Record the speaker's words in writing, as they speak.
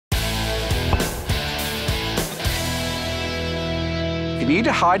need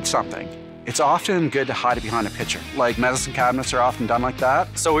to hide something, it's often good to hide it behind a picture. Like medicine cabinets are often done like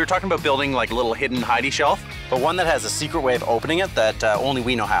that. So we were talking about building like a little hidden hidey shelf, but one that has a secret way of opening it that only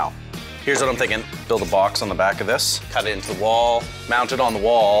we know how. Here's what I'm thinking. Build a box on the back of this, cut it into the wall, mount it on the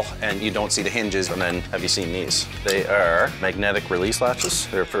wall, and you don't see the hinges. And then, have you seen these? They are magnetic release latches.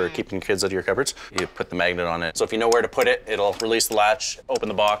 They're for keeping kids out of your cupboards. You put the magnet on it. So if you know where to put it, it'll release the latch, open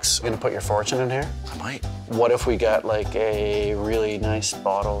the box. You're gonna put your fortune in here? I might. What if we got like a really nice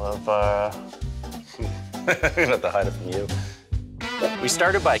bottle of, I'm gonna have to hide it from you. We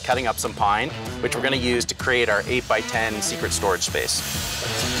started by cutting up some pine, which we're gonna use to create our 8x10 secret storage space.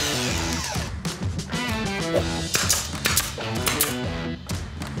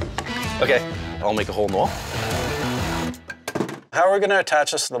 Okay, I'll make a hole in the wall. how are we gonna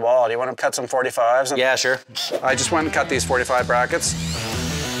attach this to the wall? Do you wanna cut some 45s? Yeah, sure. I just went and cut these 45 brackets.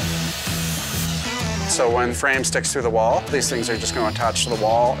 So when the frame sticks through the wall, these things are just gonna attach to the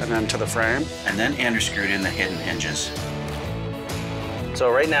wall and then to the frame. And then Andrew screwed in the hidden hinges.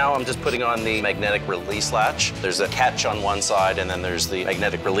 So right now I'm just putting on the magnetic release latch. There's a catch on one side and then there's the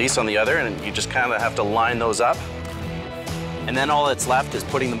magnetic release on the other, and you just kind of have to line those up. And then all that's left is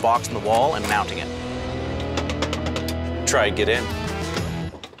putting the box in the wall and mounting it. Try and get in.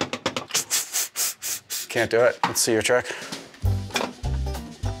 Can't do it. Let's see your trick.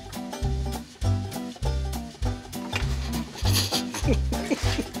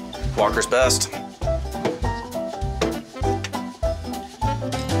 Walker's best.